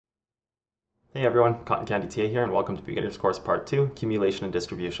Hey everyone, Cotton Candy TA here, and welcome to Beginner's Course Part 2, Accumulation and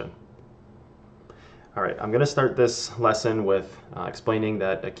Distribution. Alright, I'm going to start this lesson with explaining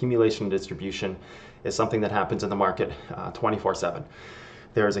that accumulation and distribution is something that happens in the market 24/7.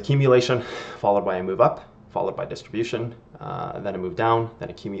 There is accumulation, followed by a move up, followed by distribution, then a move down, then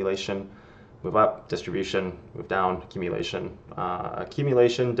accumulation, move up, distribution, move down, accumulation,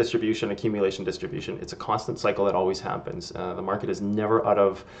 accumulation, distribution, accumulation, distribution. It's a constant cycle that always happens. The market is never out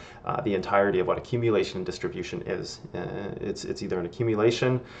of the entirety of what accumulation and distribution is. It's either an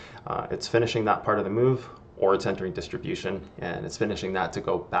accumulation, it's finishing that part of the move, or it's entering distribution, and it's finishing that to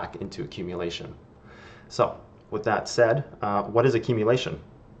go back into accumulation. So, with that said, what is accumulation?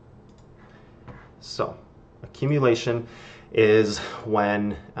 So, accumulation is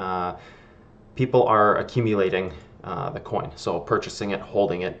when people are accumulating the coin, so purchasing it,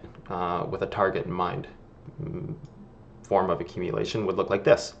 holding it with a target in mind. Form of accumulation would look like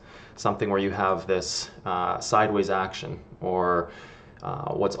this. Something where you have this sideways action, or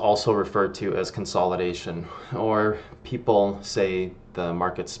what's also referred to as consolidation, or people say the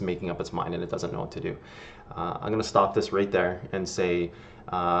market's making up its mind and it doesn't know what to do. I'm going to stop this right there and say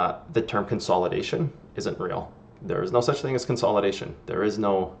the term consolidation isn't real. There is no such thing as consolidation. There is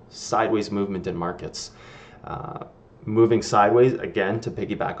no sideways movement in markets. Moving sideways, again, to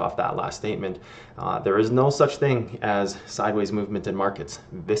piggyback off that last statement, there is no such thing as sideways movement in markets.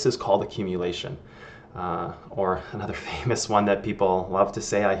 This is called accumulation. Or another famous one that people love to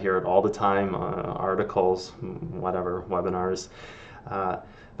say, I hear it all the time, articles, whatever, webinars.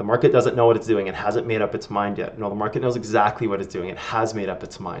 The market doesn't know what it's doing. It hasn't made up its mind yet. No, the market knows exactly what it's doing. It has made up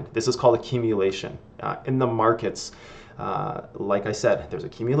its mind. This is called accumulation. In the markets, like I said, there's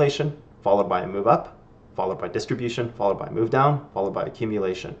accumulation, followed by a move up, followed by distribution, followed by a move down, followed by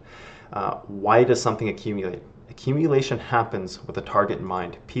accumulation. Why does something accumulate? Accumulation happens with a target in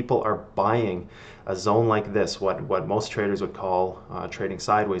mind. People are buying a zone like this, what most traders would call trading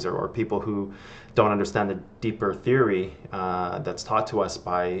sideways, or people who don't understand the deeper theory that's taught to us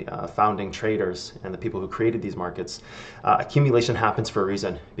by founding traders and the people who created these markets. Accumulation happens for a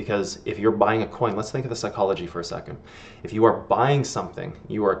reason, because if you're buying a coin, let's think of the psychology for a second. If you are buying something,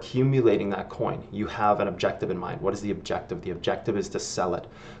 you are accumulating that coin. You have an objective in mind. What is the objective? The objective is to sell it.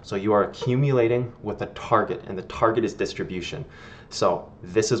 So you are accumulating with a target, and the target is distribution. So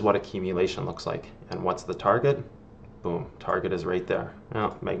this is what accumulation looks like. And what's the target? Boom, target is right there.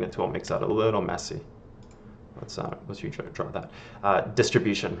 Now, magnet tool makes that a little messy. Let's draw that.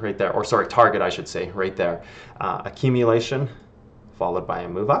 Distribution right there, or sorry, target I should say, right there. Accumulation, followed by a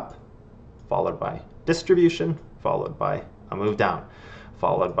move up, followed by distribution, followed by a move down,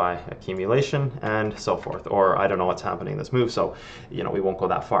 followed by accumulation, and so forth. Or I don't know what's happening in this move, so we won't go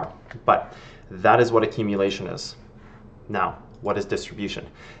that far. But that is what accumulation is. Now, what is distribution?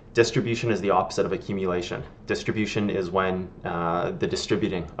 Distribution is the opposite of accumulation. Distribution is when the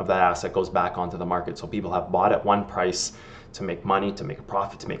distributing of that asset goes back onto the market. So people have bought at one price to make money, to make a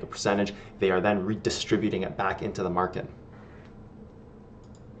profit, to make a percentage. They are then redistributing it back into the market.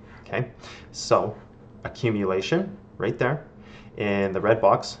 Okay, so accumulation right there. In the red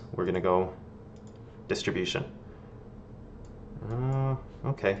box, we're going to go distribution.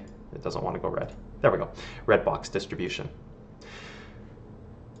 Okay, it doesn't want to go red. There we go. Red box, distribution.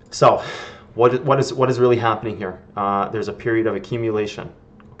 So what is really happening here? There's a period of accumulation.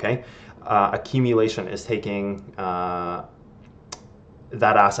 Okay, accumulation is taking that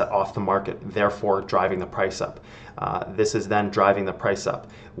asset off the market, therefore driving the price up. This is then driving the price up.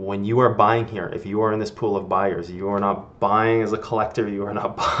 When you are buying here, if you are in this pool of buyers, you are not buying as a collector, you are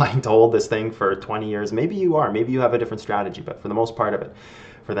not buying to hold this thing for 20 years. Maybe you are, maybe you have a different strategy, but for the most part of it,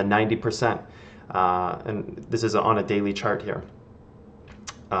 for the 90%, and this is on a daily chart here,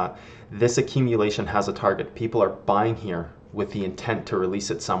 this accumulation has a target. People are buying here with the intent to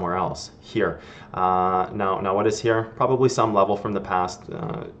release it somewhere else. Here. Now what is here? Probably some level from the past.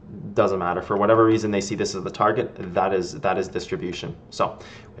 Doesn't matter. For whatever reason they see this as the target, that is distribution. So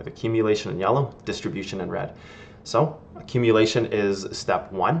we have accumulation in yellow, distribution in red. So accumulation is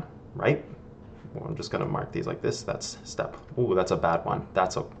step one, right? Well, I'm just going to mark these like this. That's step. Ooh, that's a bad one.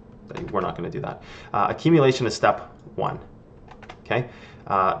 We're not going to do that. Accumulation is step one. Okay.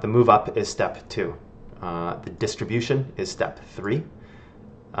 The move up is step two. The distribution is step three.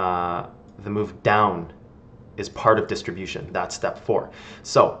 The move down is part of distribution. That's step four.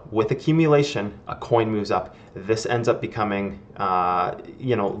 So with accumulation, a coin moves up. This ends up becoming,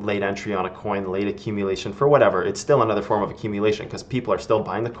 late entry on a coin, late accumulation for whatever. It's still another form of accumulation because people are still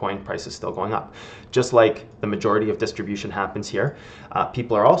buying the coin, price is still going up. Just like the majority of distribution happens here,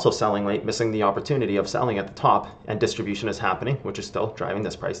 people are also selling late, missing the opportunity of selling at the top, and distribution is happening, which is still driving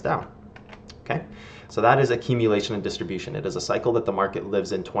this price down. Okay, so that is accumulation and distribution. It is a cycle that the market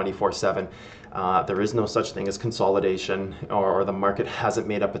lives in 24/7. There is no such thing as consolidation, or the market hasn't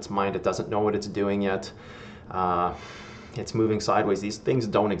made up its mind. It doesn't know what it's doing yet. It's moving sideways. These things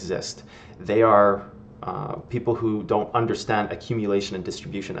don't exist. They are people who don't understand accumulation and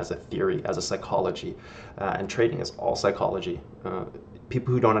distribution as a theory, as a psychology, and trading is all psychology.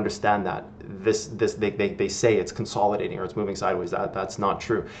 People who don't understand that, they say it's consolidating or it's moving sideways. That's not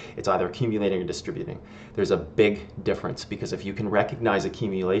true. It's either accumulating or distributing. There's a big difference, because if you can recognize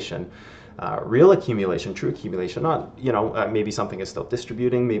accumulation, real accumulation, true accumulation, not, maybe something is still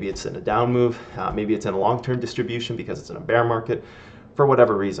distributing, maybe it's in a down move, maybe it's in a long-term distribution because it's in a bear market, for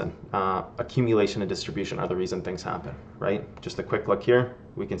whatever reason. Accumulation and distribution are the reason things happen, right? Just a quick look here,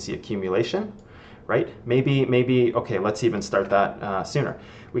 we can see accumulation, right? Maybe, okay, let's even start that sooner.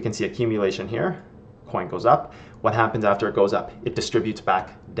 We can see accumulation here, coin goes up. What happens after it goes up? It distributes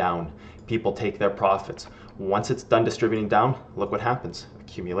back down. People take their profits. Once it's done distributing down, look what happens,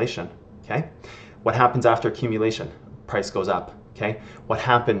 accumulation, okay? What happens after accumulation? Price goes up, okay? What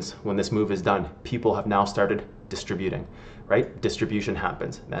happens when this move is done? People have now started distributing, right? Distribution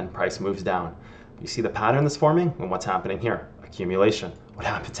happens, then price moves down. You see the pattern that's forming? And what's happening here? Accumulation. What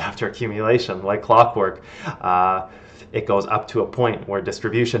happens after accumulation? Like clockwork, it goes up to a point where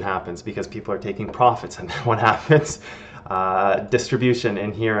distribution happens because people are taking profits. And then what happens? Distribution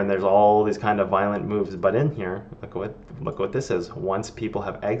in here, and there's all these kind of violent moves. But in here, look what this is. Once people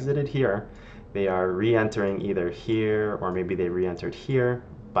have exited here, they are re-entering either here, or maybe they re-entered here.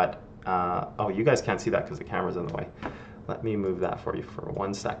 But oh, you guys can't see that because the camera's in the way. Let me move that for you for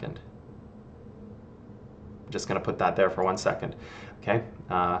 1 second. Just going to put that there for 1 second. Okay.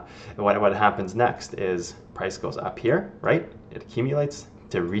 What happens next is price goes up here, right? It accumulates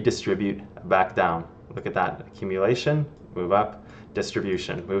to redistribute back down. Look at that. Accumulation, move up,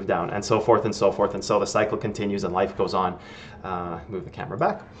 distribution, move down, and so forth and so forth. And so the cycle continues and life goes on. Move the camera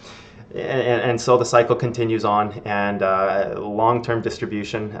back. And so the cycle continues on, and long-term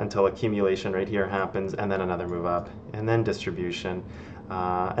distribution until accumulation right here happens, and then another move up, and then distribution,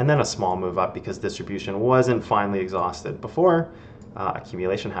 and then a small move up because distribution wasn't finally exhausted before.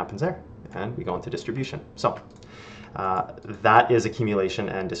 Accumulation happens there, and we go into distribution. So that is accumulation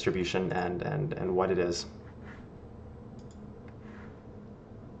and distribution, and what it is.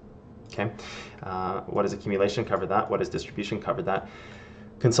 Okay, what is accumulation? Covered that. What is distribution? Covered that.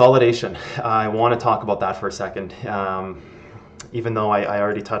 Consolidation, I want to talk about that for a second. Even though I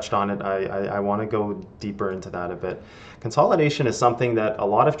already touched on it, I want to go deeper into that a bit. Consolidation is something that a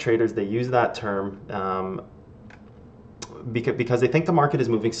lot of traders, they use that term because they think the market is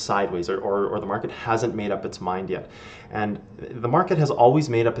moving sideways, or the market hasn't made up its mind yet. And the market has always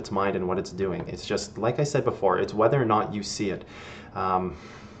made up its mind in what it's doing. It's just, like I said before, it's whether or not you see it.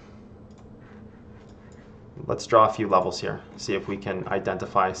 Let's draw a few levels here, see if we can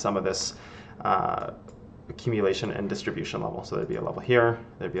identify some of this accumulation and distribution level. So there'd be a level here,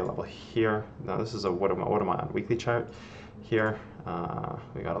 there'd be a level here. Now this is a, what am I on, weekly chart? Here,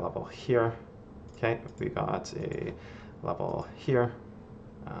 we got a level here. Okay, we got a level here.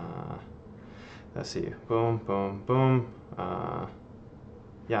 Let's see, boom, boom, boom.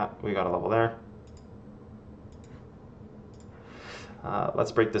 Yeah, we got a level there.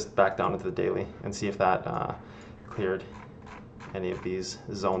 Let's break this back down into the daily and see if that cleared any of these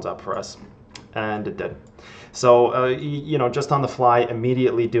zones up for us. And it did. So, just on the fly,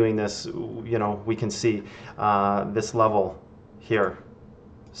 immediately doing this, we can see this level here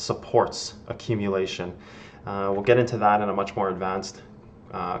supports accumulation. We'll get into that in a much more advanced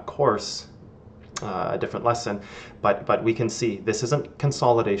course, a different lesson, but we can see this isn't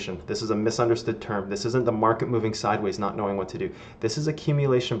consolidation. This is a misunderstood term. This isn't the market moving sideways, not knowing what to do. This is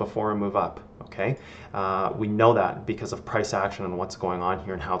accumulation before a move up, okay? We know that because of price action and what's going on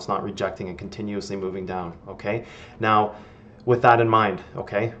here and how it's not rejecting and continuously moving down, okay? Now, with that in mind,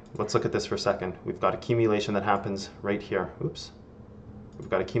 okay, let's look at this for a second. We've got accumulation that happens right here. Oops. We've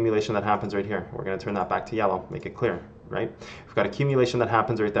got accumulation that happens right here. We're going to turn that back to yellow, make it clear, right? We've got accumulation that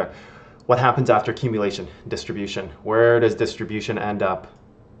happens right there. What happens after accumulation? Distribution. Where does distribution end up?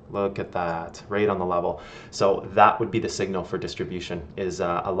 Look at that, right on the level. So that would be the signal for distribution, is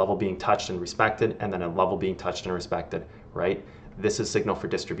a level being touched and respected, and then a level being touched and respected, right? This is signal for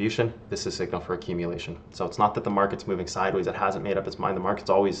distribution. This is signal for accumulation. So it's not that the market's moving sideways. It hasn't made up its mind. The market's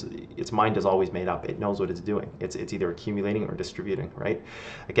always, its mind is always made up. It knows what it's doing. It's either accumulating or distributing, right?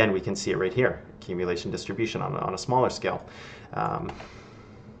 Again, we can see it right here. Accumulation, distribution on a smaller scale.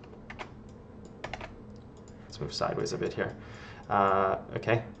 Let's move sideways a bit here.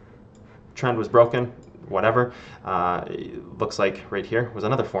 Okay. Trend was broken. whatever. Looks like right here was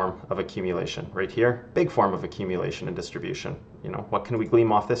another form of accumulation. Right here, big form of accumulation and distribution. You know, what can we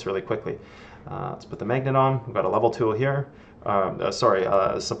glean off this really quickly? Let's put the magnet on. We've got a level tool here.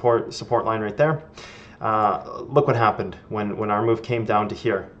 Support line right there. Look what happened when our move came down to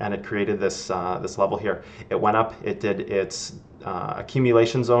here and it created this this level here. It went up. It did its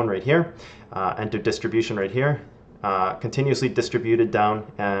accumulation zone right here, entered distribution right here, continuously distributed down,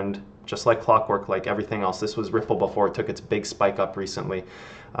 and just like clockwork, like everything else, this was Ripple before it took its big spike up recently.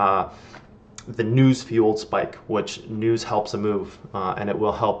 The news fueled spike, which news helps a move, and it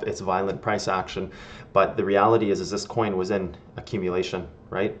will help its violent price action. But the reality is this coin was in accumulation,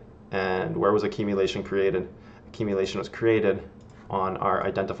 right? And where was accumulation created? Accumulation was created on our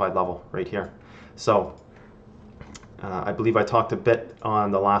identified level right here. So I believe I talked a bit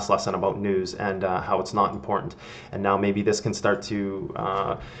on the last lesson about news and how it's not important. And now maybe this can start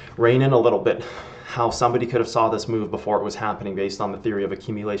to rein in a little bit how somebody could have saw this move before it was happening based on the theory of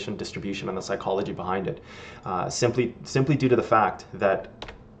accumulation, distribution, and the psychology behind it. Simply due to the fact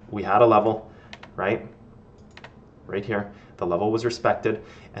that we had a level, right here. The level was respected,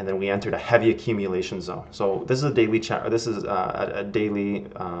 and then we entered a heavy accumulation zone. So this is a daily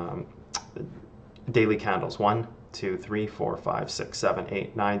daily candles. 1, 2, 3, 4, 5, 6, 7,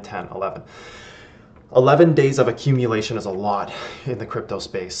 8, 9, 10, 11. 11 days of accumulation is a lot in the crypto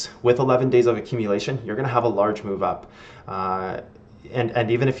space. With 11 days of accumulation, you're going to have a large move up.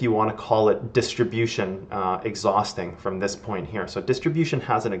 And even if you want to call it distribution exhausting from this point here. So distribution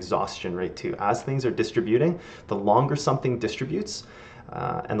has an exhaustion rate too. As things are distributing, the longer something distributes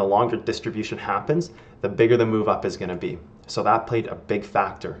and the longer distribution happens, the bigger the move up is going to be. So that played a big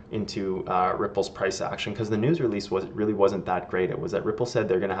factor into Ripple's price action, because the news release really wasn't that great. It was that Ripple said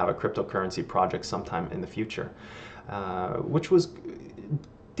they're going to have a cryptocurrency project sometime in the future, which was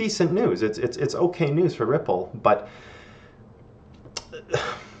decent news. It's okay news for Ripple, but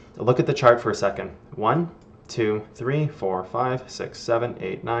look at the chart for a second. 1, 2, 3, 4, 5, 6, 7,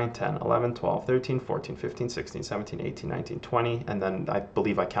 8, 9, 10, 11, 12, 13, 14, 15, 16, 17, 18, 19, 20, and then I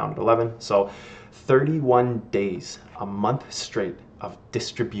believe I counted 11. So 31 days, a month straight of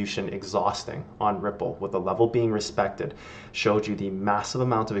distribution exhausting on Ripple with the level being respected showed you the massive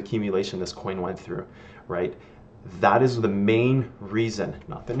amount of accumulation this coin went through, right? That is the main reason,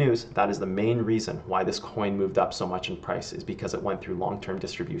 not the news, that is the main reason why this coin moved up so much in price, is because it went through long-term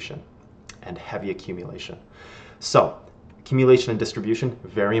distribution and heavy accumulation. So accumulation and distribution,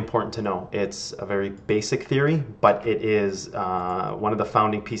 very important to know. It's a very basic theory, but it is one of the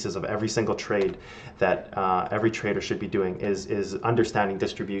founding pieces of every single trade that every trader should be doing is understanding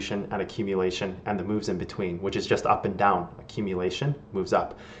distribution and accumulation and the moves in between, which is just up and down. Accumulation moves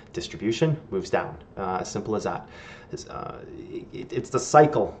up, distribution moves down. As simple as that. It's the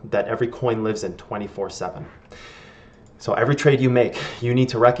cycle that every coin lives in 24/7. So every trade you make, you need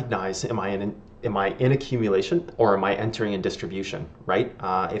to recognize, am I in accumulation or am I entering in distribution, right?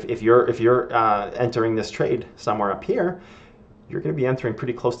 If you're entering this trade somewhere up here, you're going to be entering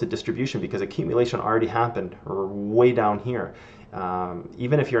pretty close to distribution because accumulation already happened way down here.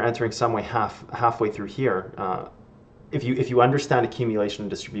 Even if you're entering somewhere halfway through here, if you understand accumulation and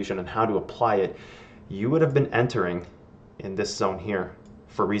distribution and how to apply it, you would have been entering in this zone here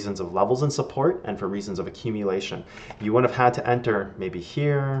for reasons of levels and support and for reasons of accumulation. You would have had to enter maybe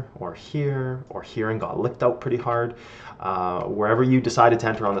here or here or here and got licked out pretty hard. Wherever you decided to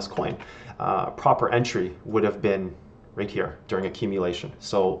enter on this coin, proper entry would have been right here during accumulation.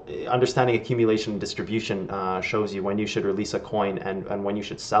 So understanding accumulation and distribution shows you when you should release a coin and when you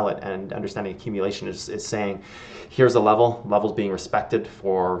should sell it. And understanding accumulation is saying, here's a level's being respected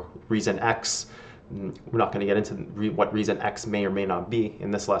for reason X. We're not going to get into what reason X may or may not be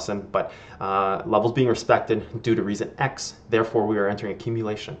in this lesson, but levels being respected due to reason X, therefore we are entering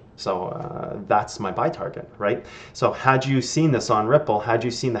accumulation. So that's my buy target, right? So had you seen this on Ripple, had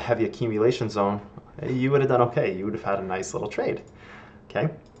you seen the heavy accumulation zone, you would have done okay. You would have had a nice little trade,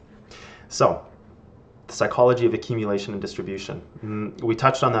 okay? So the psychology of accumulation and distribution. We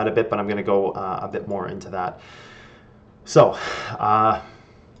touched on that a bit, but I'm going to go a bit more into that. So,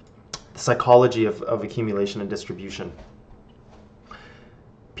 the psychology of accumulation and distribution.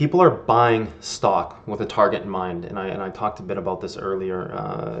 People are buying stock with a target in mind, and I talked a bit about this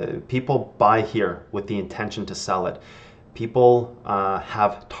earlier. People buy here with the intention to sell it. People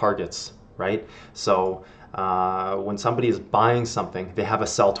have targets, right? So when somebody is buying something, they have a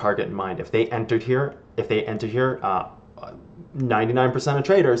sell target in mind. If they enter here, 99% of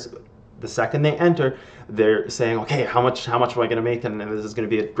traders The second they enter, they're saying, okay, how much am I going to make, and this is going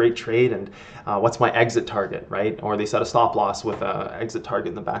to be a great trade, and what's my exit target, right? Or they set a stop loss with a exit target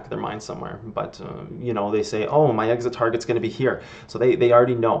in the back of their mind somewhere. But you know, they say, oh, my exit target's going to be here. So they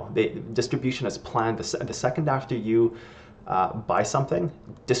already know. Distribution is planned. The second after you buy something,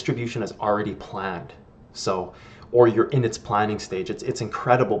 distribution is already planned. So, or you're in its planning stage. It's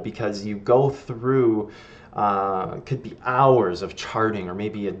incredible because you go through could be hours of charting, or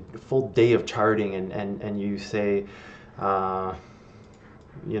maybe a full day of charting, and you say,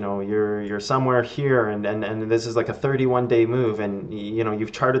 you know, you're somewhere here, and this is like a 31-day move, and you know,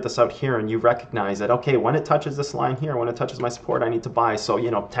 you've charted this out here, and you recognize that, okay, when it touches this line here, when it touches my support, I need to buy. So,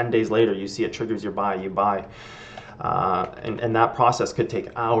 you know, 10 days later, you see it triggers your buy, you buy. And that process could take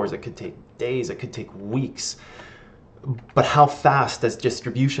hours, it could take days, it could take weeks. But how fast does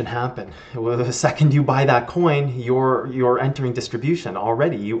distribution happen? Well, the second you buy that coin, you're entering distribution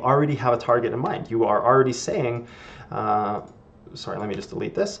already. You already have a target in mind. You are already saying, sorry, let me just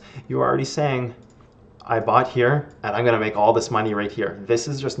delete this. You are already saying, I bought here and I'm going to make all this money right here. This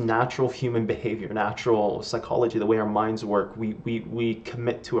is just natural human behavior, natural psychology, the way our minds work. We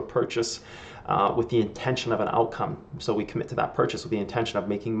commit to a purchase with the intention of an outcome. So we commit to that purchase with the intention of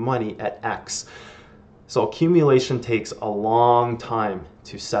making money at X. So accumulation takes a long time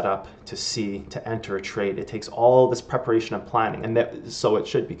to set up, to see, to enter a trade. It takes all this preparation and planning, and so it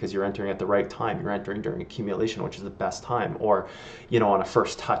should, because you're entering at the right time. You're entering during accumulation, which is the best time, or, you know, on a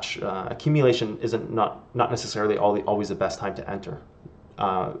first touch. Accumulation isn't not necessarily always the best time to enter.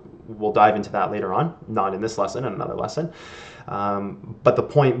 We'll dive into that later on, not in this lesson, in another lesson. But the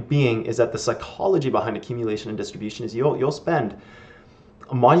point being is that the psychology behind accumulation and distribution is you'll spend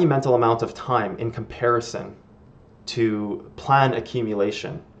a monumental amount of time in comparison to plan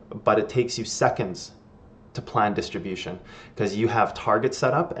accumulation, but it takes you seconds to plan distribution, because you have targets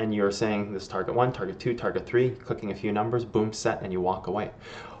set up and you're saying this target 1, target 2, target 3, clicking a few numbers, boom, set, and you walk away.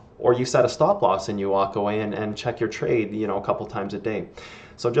 Or you set a stop loss and you walk away and check your trade, you know, a couple times a day.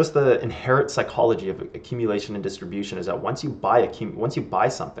 So just the inherent psychology of accumulation and distribution is that once you buy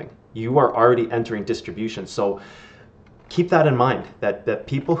something, you are already entering distribution. So keep that in mind, that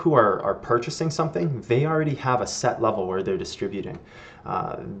people who are purchasing something, they already have a set level where they're distributing.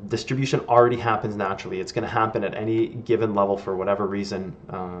 Distribution already happens naturally. It's going to happen at any given level for whatever reason.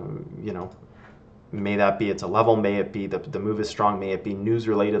 You know, may that be it's a level, may it be the move is strong, may it be news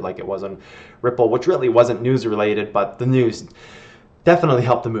related like it was on Ripple, which really wasn't news related, but the news definitely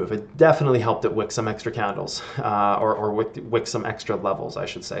helped the move. It definitely helped it wick some extra candles, or wick some extra levels, I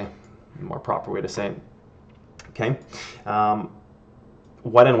should say. More proper way to say it. Okay,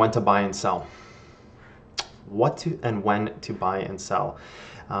 what and when to buy and sell. What to and when to buy and sell.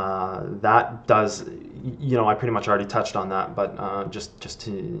 That does, you know, I pretty much already touched on that, but just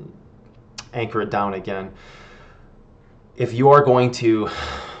to anchor it down again. If you are going to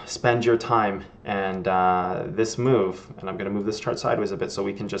spend your time and this move, and I'm going to move this chart sideways a bit so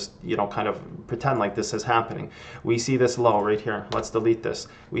we can just, you know, kind of pretend like this is happening. We see this low right here. Let's delete this.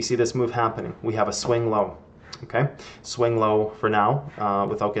 We see this move happening. We have a swing low. Okay, swing low for now,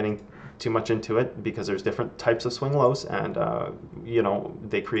 without getting too much into it, because there's different types of swing lows, and you know,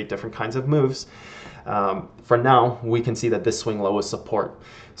 they create different kinds of moves. For now, we can see that this swing low is support.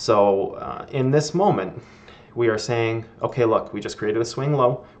 So in this moment, we are saying, okay, look, we just created a swing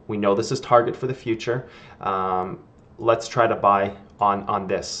low. We know this is target for the future. Let's try to buy on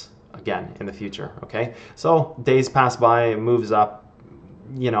this again in the future. Okay, so days pass by, it moves up.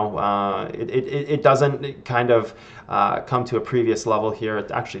 You know, it doesn't kind of come to a previous level here. It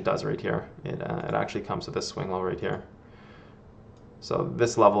actually does right here. It actually comes to this swing low right here. So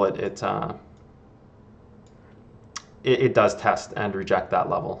this level, it does test and reject that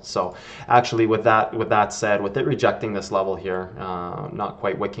level. So actually, with that said, with it rejecting this level here, not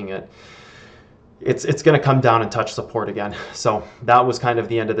quite wicking it, it's going to come down and touch support again. So that was kind of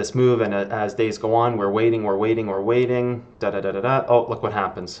the end of this move, and as days go on, we're waiting, oh, look what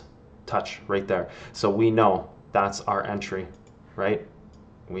happens. Touch right there. So we know that's our entry, right?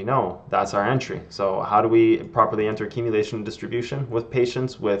 We know that's our entry. So how do we properly enter accumulation and distribution? With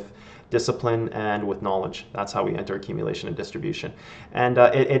patience, with discipline, and with knowledge. That's how we enter accumulation and distribution. And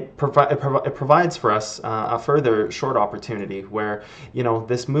it provides for us a further short opportunity where, you know,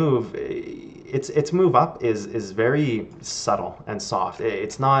 this move, its move up is very subtle and soft.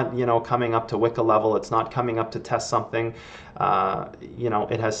 It's not, you know, coming up to wick a level. It's not coming up to test something. You know,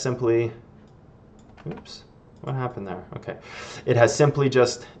 it has simply, oops. What happened there? Okay. It has simply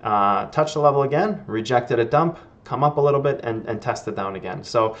just touched the level again, rejected a dump, come up a little bit, and tested down again.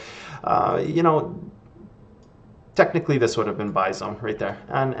 So, you know, technically this would have been buy zone right there,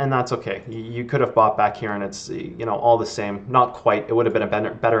 and that's okay. You could have bought back here and it's, you know, all the same. Not quite. It would have been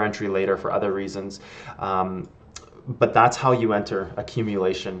a better entry later for other reasons. But that's how you enter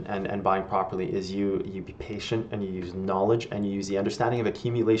accumulation and buying properly, is you be patient and you use knowledge and you use the understanding of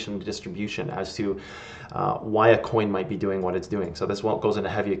accumulation and distribution as to why a coin might be doing what it's doing. So this goes into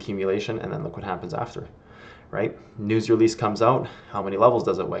heavy accumulation, and then look what happens after, right? News release comes out, how many levels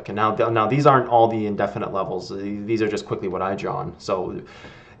does it wick? And now these aren't all the indefinite levels. These are just quickly what I draw on. So,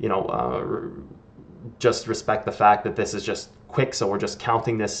 you know, just respect the fact that this is just quick, so we're just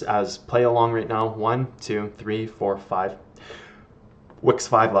counting this as play along right now. 1, 2, 3, 4, 5. Wicks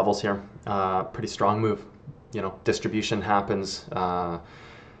 5 levels here. Pretty strong move. You know, distribution happens.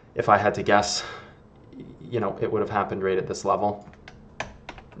 If I had to guess, you know, it would have happened right at this level.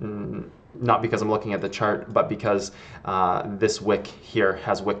 Not because I'm looking at the chart, but because this wick here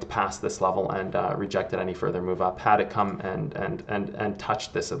has wicked past this level and rejected any further move up. Had it come and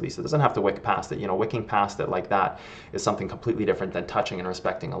touched this, at least. It doesn't have to wick past it. You know, wicking past it like that is something completely different than touching and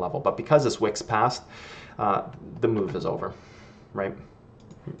respecting a level. But because this wicks past, the move is over, right?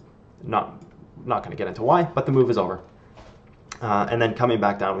 Not going to get into why, but the move is over. And then coming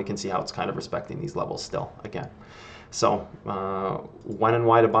back down, we can see how it's kind of respecting these levels still again. So when and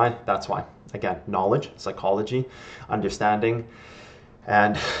why to buy, that's why. Again, knowledge, psychology, understanding,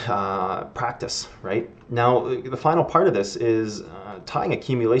 and practice, right? Now, the final part of this is tying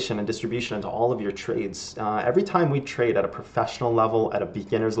accumulation and distribution into all of your trades. Every time we trade at a professional level, at a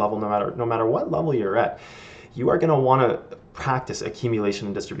beginner's level, no matter what level you're at, you are going to want to practice accumulation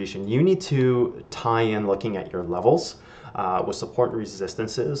and distribution. You need to tie in looking at your levels with support and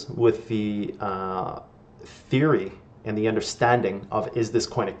resistances, with the theory and the understanding of, is this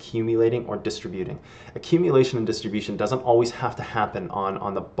coin accumulating or distributing? Accumulation and distribution doesn't always have to happen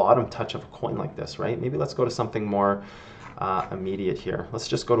on the bottom touch of a coin like this, right? Maybe let's go to something more immediate here. Let's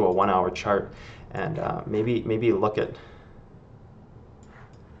just go to a 1 hour chart and maybe look at,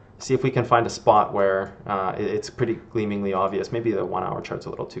 see if we can find a spot where it's pretty gleamingly obvious. Maybe the 1 hour chart's a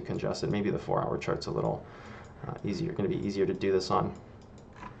little too congested. Maybe the 4 hour chart's a little easier, going to be easier to do this on.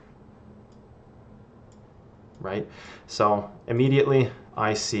 Right? So immediately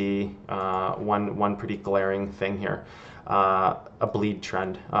I see one pretty glaring thing here, a bleed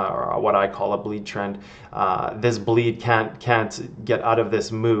trend, or what I call a bleed trend. This bleed can't get out of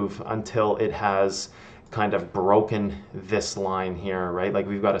this move until it has kind of broken this line here, right? Like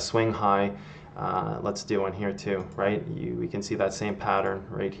we've got a swing high. Let's do one here too, right? We can see that same pattern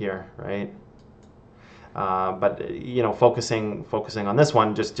right here, right? But you know, focusing on this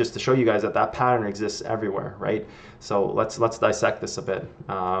one just to show you guys that pattern exists everywhere, right? So let's dissect this a bit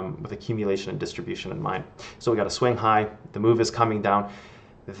with accumulation and distribution in mind. So we got a swing high, the move is coming down.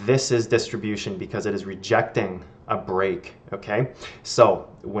 This is distribution because it is rejecting a break, okay? So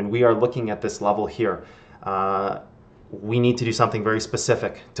when we are looking at this level here, we need to do something very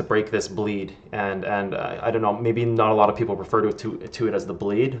specific to break this bleed, and I don't know, maybe not a lot of people refer to it as the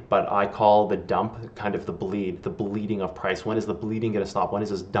bleed, but I call the dump kind of the bleed, the bleeding of price. When is the bleeding going to stop? When is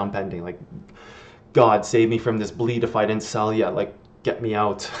this dump ending? Like, God save me from this bleed if I didn't sell yet. Like, get me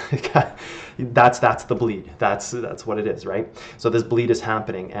out. That's the bleed. That's what it is, right? So this bleed is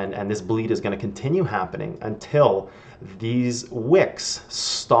happening, and this bleed is going to continue happening until these wicks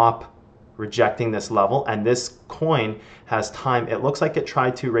stop rejecting this level, and this coin has time. It looks like it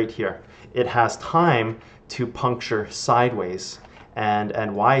tried to right here. It has time to puncture sideways,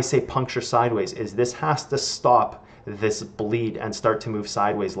 and why I say puncture sideways is this has to stop this bleed and start to move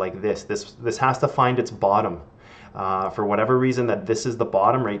sideways like this. This has to find its bottom. For whatever reason, that this is the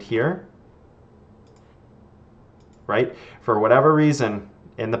bottom right here, right? For whatever reason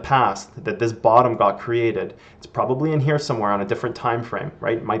in the past that this bottom got created, it's probably in here somewhere on a different time frame,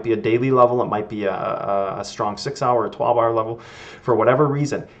 right? It might be a daily level, it might be a strong 6 hour or 12 hour level. For whatever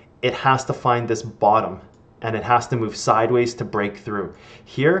reason, it has to find this bottom and it has to move sideways to break through.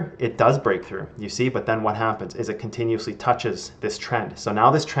 Here, it does break through, you see, but then what happens is it continuously touches this trend. So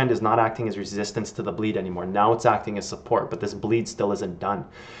now this trend is not acting as resistance to the bleed anymore. Now it's acting as support, but this bleed still isn't done,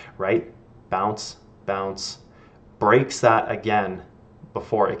 right? Bounce, bounce, breaks that again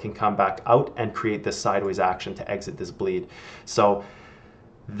before it can come back out and create this sideways action to exit this bleed. So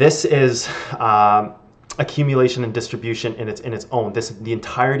this is accumulation and distribution in its own. The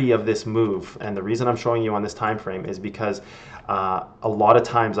entirety of this move, and the reason I'm showing you on this time frame is because a lot of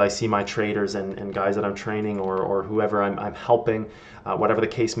times I see my traders and guys that I'm training or whoever I'm helping, whatever the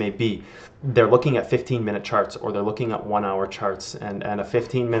case may be, they're looking at 15-minute charts or they're looking at 1 hour charts, and a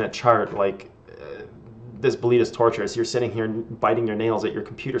 15-minute chart, like, this bleed is torturous. You're sitting here biting your nails at your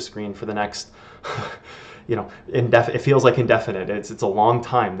computer screen for the next it feels like indefinite. It's a long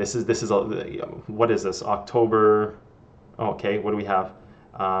time. This is what is this? October. Okay, what do we have?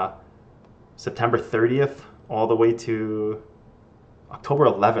 September 30th all the way to October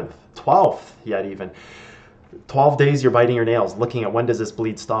 11th, 12th yet even. 12 days you're biting your nails looking at when does this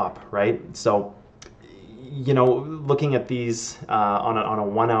bleed stop, right? So, looking at these on a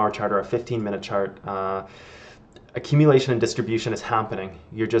 1 hour chart or a 15-minute chart, accumulation and distribution is happening.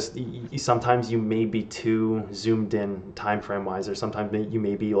 Sometimes you may be too zoomed in time frame wise, or sometimes you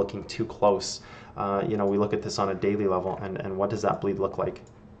may be looking too close. We look at this on a daily level, and what does that bleed look like?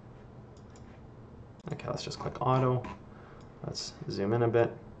 Okay, let's just click auto. Let's zoom in a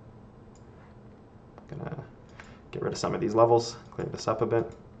bit. I'm gonna get rid of some of these levels, clear this up a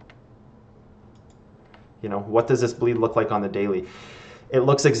bit. What does this bleed look like on the daily? It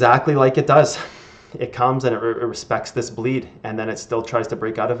looks exactly like it does. It comes and it respects this bleed, and then it still tries to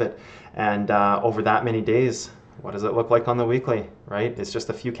break out of it. And over that many days, what does it look like on the weekly, right? It's just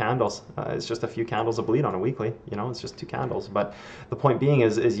a few candles. It's just a few candles of bleed on a weekly. It's just 2 candles. But the point being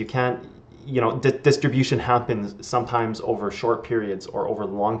is you can't, distribution happens sometimes over short periods or over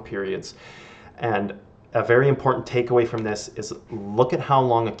long periods. And a very important takeaway from this is look at how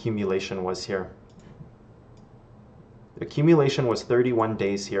long accumulation was here. Accumulation was 31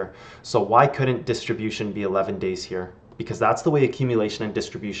 days here. So why couldn't distribution be 11 days here? Because that's the way accumulation and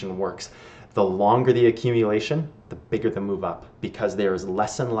distribution works. The longer the accumulation, the bigger the move up, because there's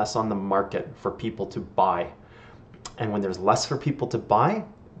less and less on the market for people to buy. And when there's less for people to buy,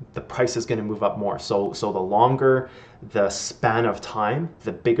 the price is going to move up more. So the longer the span of time,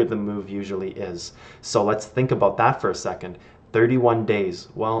 the bigger the move usually is. So let's think about that for a second. 31 days.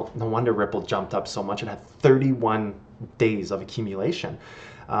 Well, no wonder Ripple jumped up so much. It had 31 days of accumulation,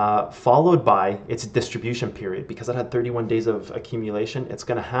 followed by its distribution period. Because it had 31 days of accumulation, it's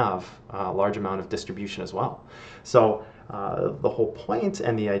going to have a large amount of distribution as well. So the whole point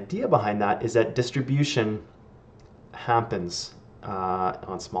and the idea behind that is that distribution happens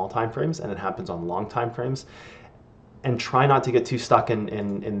on small time frames, and it happens on long time frames. And try not to get too stuck in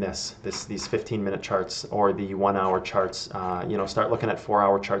these 15-minute charts or the 1 hour charts. Start looking at 4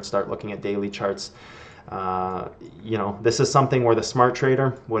 hour charts, start looking at daily charts. This is something where the smart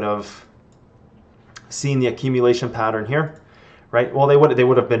trader would have seen the accumulation pattern here, right? Well, they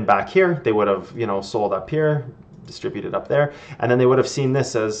would have been back here. They would have, sold up here, distributed up there, and then they would have seen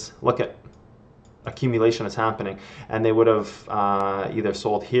this as, look at accumulation is happening, and they would have either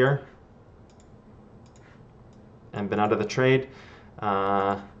sold here and been out of the trade.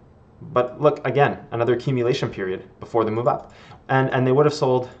 But look, again, another accumulation period before the move up. And they would have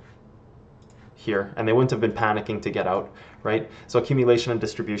sold here, and they wouldn't have been panicking to get out, right? So accumulation and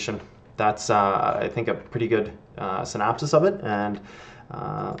distribution, that's, I think, a pretty good synopsis of it, and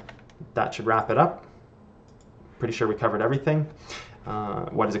that should wrap it up. Pretty sure we covered everything.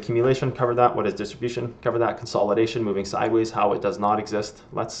 What is accumulation? Covered that. What is distribution? Covered that. Consolidation, moving sideways, how it does not exist.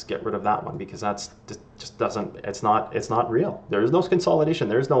 Let's get rid of that one, because that's just doesn't, it's not real. There is no consolidation.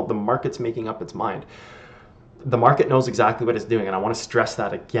 There is no, the market's making up its mind. The market knows exactly what it's doing, and I want to stress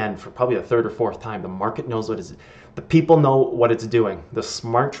that again for probably the 3rd or 4th time. The market knows what it's, the people know what it's doing. The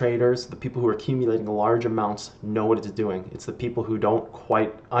smart traders, the people who are accumulating large amounts, know what it's doing. It's the people who don't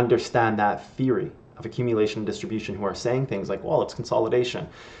quite understand that theory of accumulation and distribution who are saying things like, well, it's consolidation,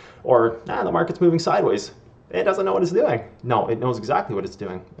 or the market's moving sideways. It doesn't know what it's doing. No, it knows exactly what it's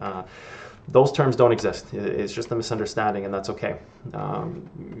doing. Those terms don't exist. It's just a misunderstanding, and that's okay.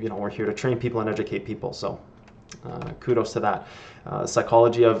 We're here to train people and educate people, so kudos to that.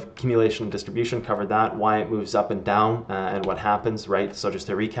 Psychology of accumulation and distribution, covered that, why it moves up and down, and what happens, right? So just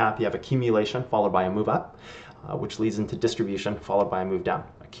to recap, you have accumulation followed by a move up, which leads into distribution followed by a move down.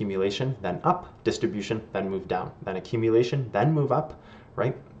 Accumulation, then up, distribution, then move down, then accumulation, then move up,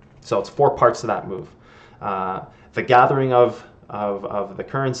 right? So it's 4 parts to that move. The gathering of the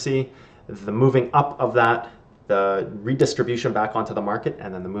currency, the moving up of that, the redistribution back onto the market,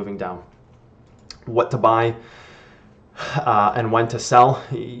 and then the moving down. What to buy and when to sell.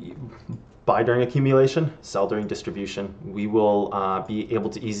 Buy during accumulation, sell during distribution. We will be able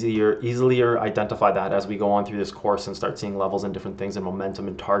to easier identify that as we go on through this course and start seeing levels and different things and momentum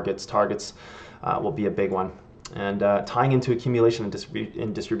and targets. Targets will be a big one. And tying into accumulation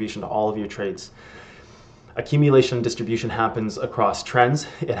and distribution to all of your trades. Accumulation and distribution happens across trends.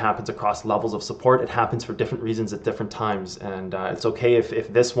 It happens across levels of support. It happens for different reasons at different times. And it's okay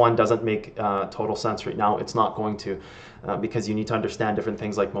if this one doesn't make total sense right now. It's not going to, because you need to understand different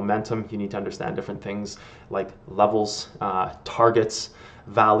things like momentum. You need to understand different things like levels, targets,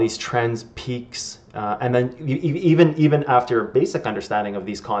 valleys, trends, peaks, and then even after a basic understanding of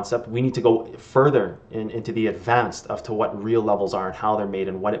these concepts, we need to go further into the advanced of to what real levels are and how they're made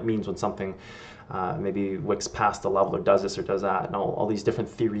and what it means when something maybe wicks past a level or does this or does that, and all these different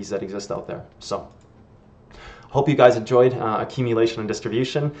theories that exist out there. So hope you guys enjoyed accumulation and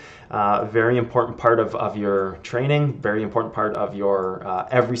distribution. Very important part of your training, very important part of your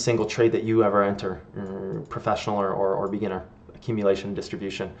every single trade that you ever enter, professional or beginner, accumulation and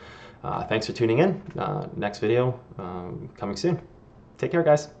distribution. Thanks for tuning in. Next video coming soon. Take care,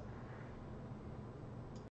 guys.